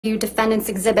you Defendant's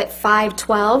Exhibit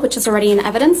 512, which is already in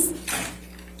evidence.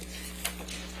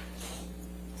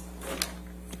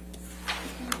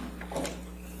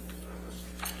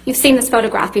 You've seen this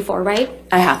photograph before, right?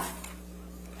 I have.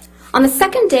 On the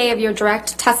second day of your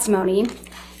direct testimony,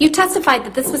 you testified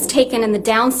that this was taken in the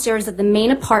downstairs of the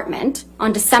main apartment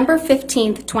on December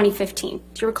 15th, 2015.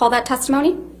 Do you recall that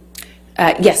testimony?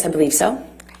 Yes, I believe so.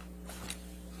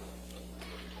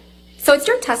 So it's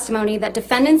your testimony that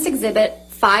Defendant's Exhibit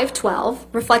 512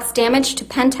 reflects damage to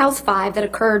Penthouse 5 that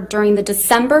occurred during the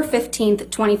December 15th,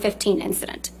 2015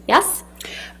 incident, yes?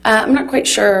 I'm not quite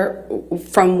sure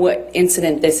from what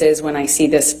incident this is when I see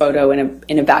this photo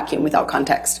in a vacuum without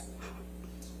context.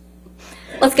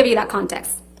 Let's give you that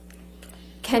context.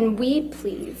 Can we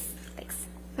please, thanks,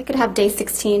 if I could have day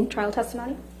 16 trial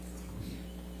testimony?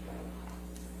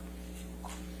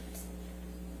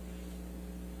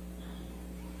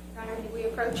 Your Honor, may we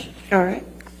approach? All right.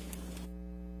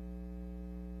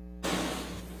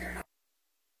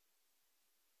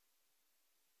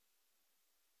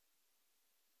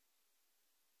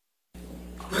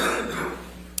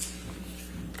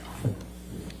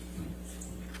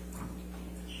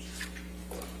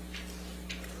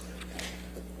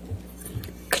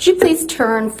 Could you please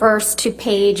turn first to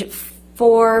page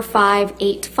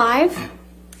 4585?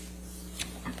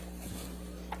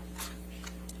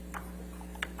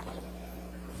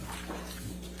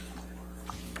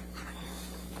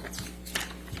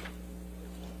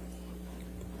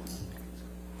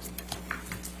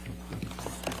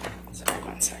 Sorry,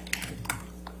 1 second.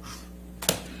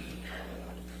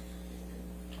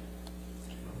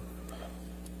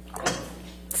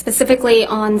 Specifically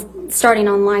starting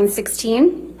on line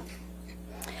 16,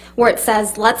 where it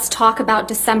says, let's talk about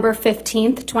December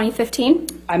 15th, 2015.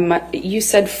 You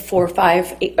said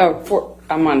 458,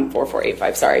 I'm on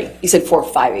 4485, sorry. You said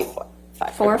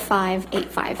 4585.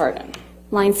 4585. Pardon.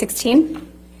 Line 16.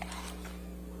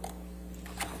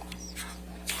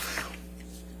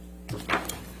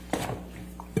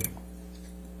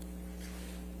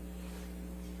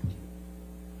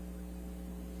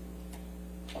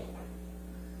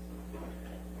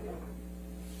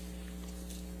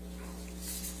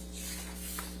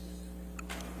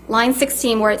 Line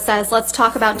 16, where it says, let's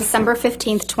talk about December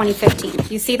 15th, 2015.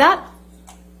 Do you see that?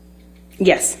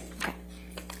 Yes. Okay.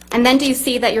 And then do you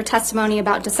see that your testimony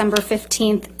about December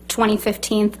 15th,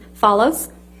 2015 follows?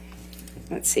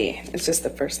 Let's see. It's just the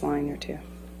first line or two.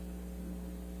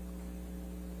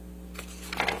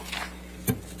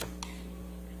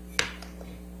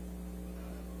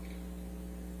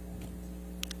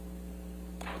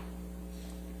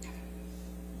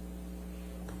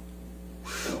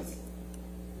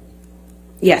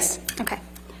 Yes. Okay.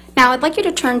 Now I'd like you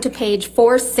to turn to page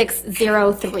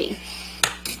 4603.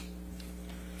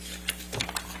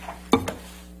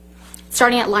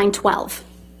 Starting at line 12.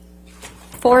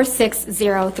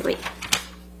 4603.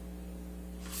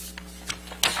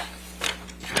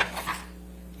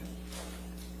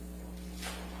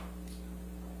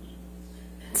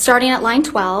 Starting at line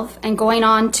 12 and going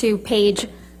on to page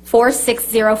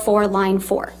 4604, line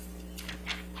 4.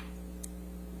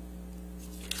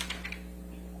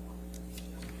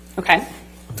 Okay.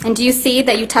 And do you see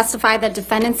that you testify that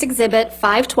Defendant's Exhibit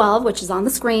 512, which is on the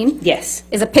screen, Yes.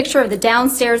 is a picture of the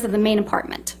downstairs of the main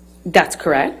apartment? That's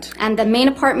correct. And the main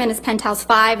apartment is Penthouse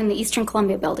 5 in the Eastern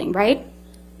Columbia building, right?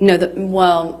 No,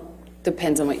 well,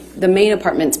 depends on what. The main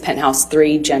apartment's Penthouse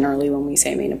 3, generally, when we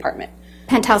say main apartment.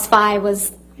 Penthouse 5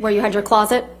 was where you had your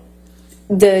closet?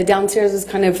 The downstairs was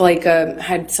kind of like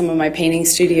had some of my painting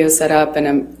studio set up and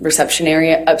a reception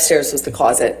area. Upstairs was the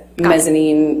closet.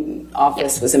 Mezzanine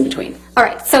office was in between. All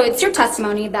right, so it's your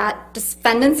testimony that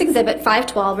Defendant's Exhibit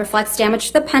 512 reflects damage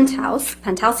to the penthouse,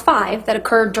 Penthouse 5, that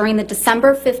occurred during the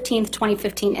December 15th,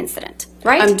 2015 incident,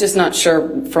 right? I'm just not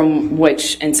sure from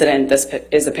which incident this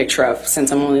is a picture of,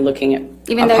 since I'm only looking at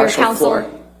Even a though your partial counsel floor.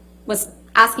 was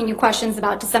asking you questions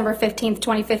about December 15th,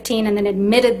 2015, and then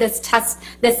admitted this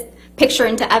picture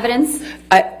into evidence?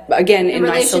 Again, in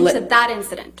relation to that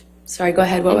incident. Sorry, go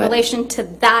ahead. In relation to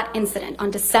that incident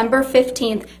on December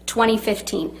 15th,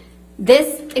 2015.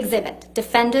 This exhibit,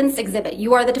 Defendant's Exhibit,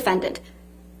 you are the defendant,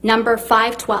 number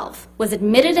 512, was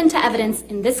admitted into evidence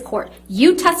in this court.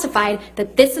 You testified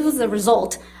that this was the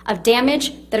result of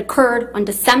damage that occurred on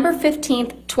December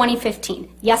 15th, 2015.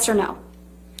 Yes or no?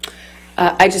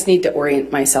 I just need to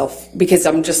orient myself because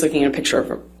I'm just looking at a picture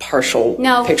of a partial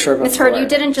picture of a Ms. floor. Hurd, you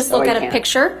didn't just look at a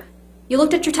picture. You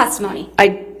looked at your testimony.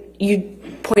 You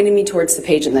pointed me towards the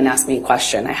page and then asked me a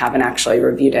question. I haven't actually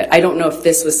reviewed it. I don't know if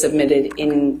this was submitted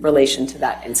in relation to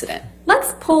that incident.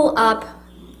 Let's pull up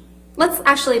Let's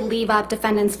actually leave up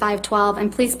Defendant's 512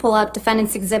 and please pull up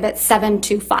Defendant's Exhibit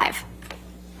 725,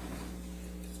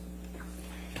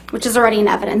 which is already in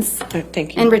evidence.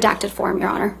 Thank you. In redacted form, Your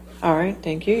Honor. All right,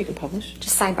 thank you. You can publish.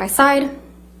 Just side by side.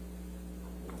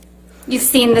 You've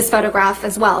seen this photograph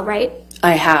as well, right?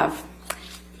 I have.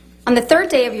 On the third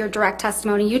day of your direct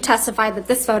testimony, you testified that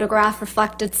this photograph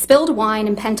reflected spilled wine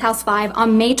in Penthouse 5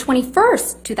 on May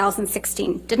 21st,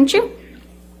 2016, didn't you?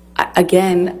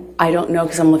 Again, I don't know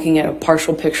because I'm looking at a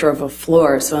partial picture of a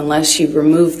floor, so unless you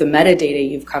remove the metadata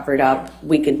you've covered up,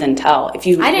 we could then tell. If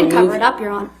you I didn't cover it up, Your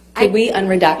Honor. Could we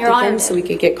unredact Your Honor them so we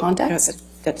could get context?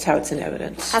 That's how it's in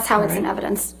evidence. That's how it's in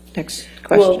evidence. Next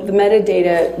question. Well, the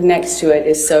metadata next to it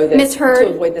is so that Ms. to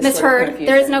avoid this Ms. sort of Hurd, confusion.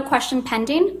 there is no question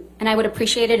pending, and I would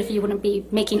appreciate it if you wouldn't be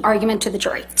making argument to the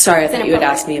jury. Sorry, I It's thought you had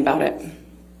inappropriate. asked me about it.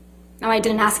 No, I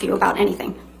didn't ask you about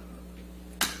anything.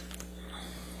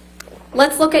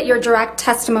 Let's look at your direct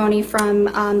testimony from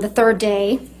the third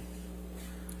day.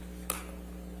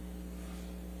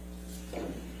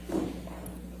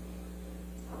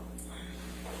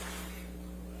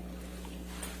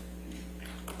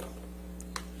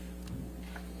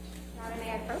 May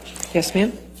I approach? Yes,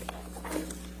 ma'am.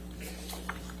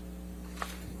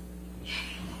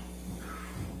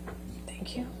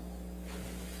 Thank you.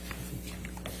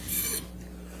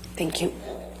 Thank you.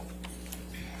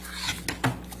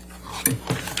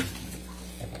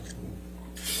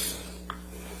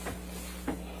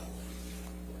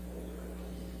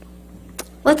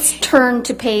 Let's turn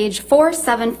to page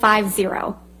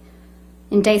 4750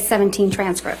 in day 17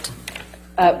 transcript.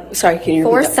 Sorry, can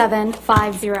you repeat that?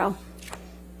 4750.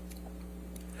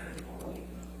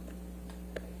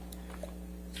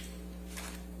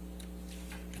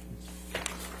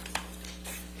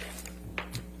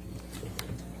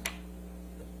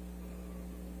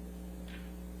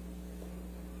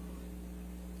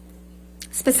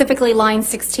 Specifically line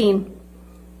 16.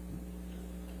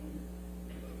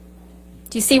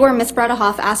 Do you see where Ms.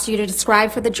 Bredehoff asked you to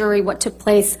describe for the jury what took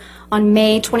place on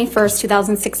May 21st,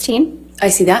 2016? I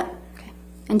see that. Okay.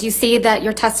 And do you see that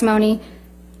your testimony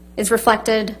is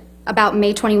reflected about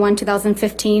May 21,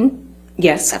 2015?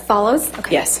 Yes. That follows?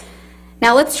 Okay. Yes.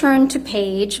 Now let's turn to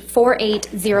page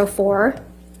 4804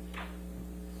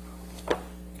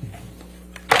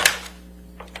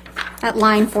 at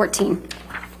line 14.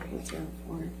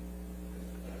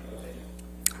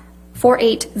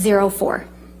 4804.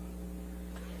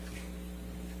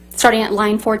 Starting at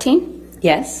line 14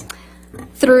 Yes.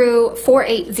 through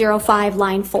 4805,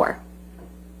 line 4.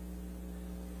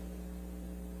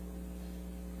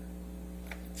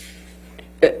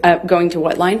 Going to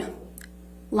what line?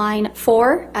 Line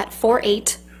 4 at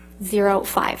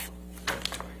 4805.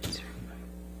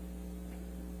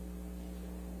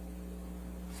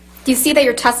 Do you see that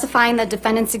you're testifying that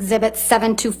Defendant's Exhibit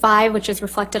 725, which is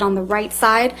reflected on the right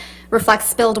side, reflects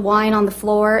spilled wine on the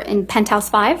floor in Penthouse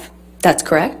 5? That's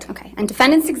correct. Okay. And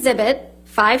Defendant's Exhibit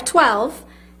 512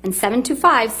 and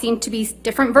 725 seem to be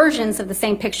different versions of the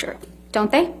same picture,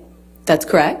 don't they? That's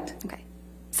correct. Okay.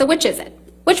 So which is it?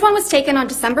 Which one was taken on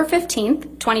December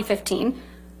 15th, 2015,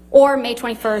 or May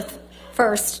 21st,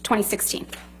 2016?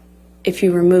 If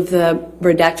you remove the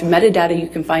redacted metadata, you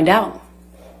can find out.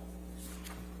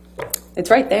 It's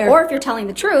right there. Or if you're telling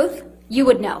the truth, you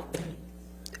would know.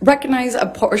 Recognize a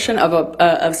portion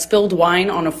of spilled wine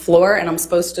on a floor, and I'm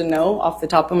supposed to know off the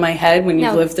top of my head when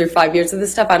you've No. lived through 5 years of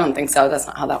this stuff? I don't think so. That's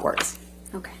not how that works.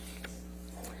 Okay.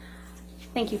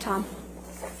 Thank you, Tom.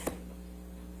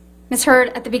 Ms. Hurd,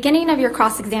 at the beginning of your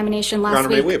cross-examination last Your Honor,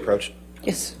 may week... we approach?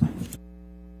 Yes.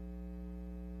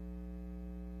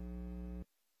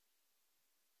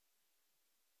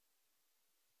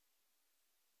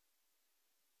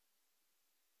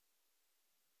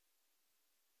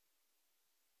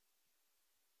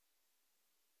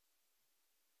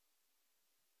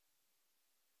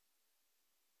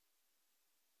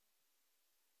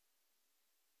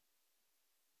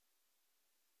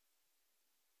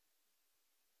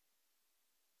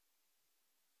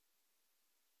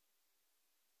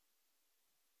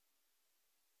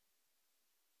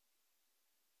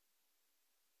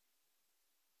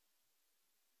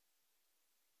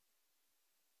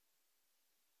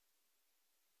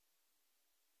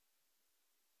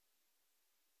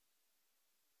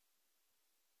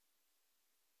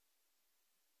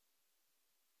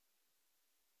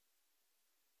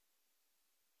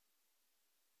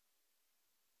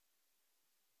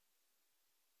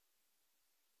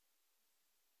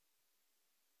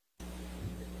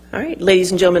 All right,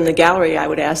 ladies and gentlemen in the gallery, I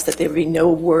would ask that there be no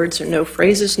words or no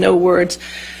phrases, no words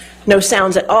no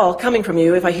sounds at all coming from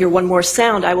you. If I hear one more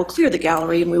sound, I will clear the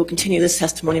gallery and we will continue this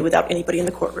testimony without anybody in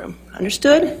the courtroom.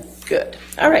 Understood? Good.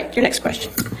 All right, your next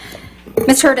question.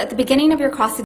 Ms. Hurd, at the beginning of your cross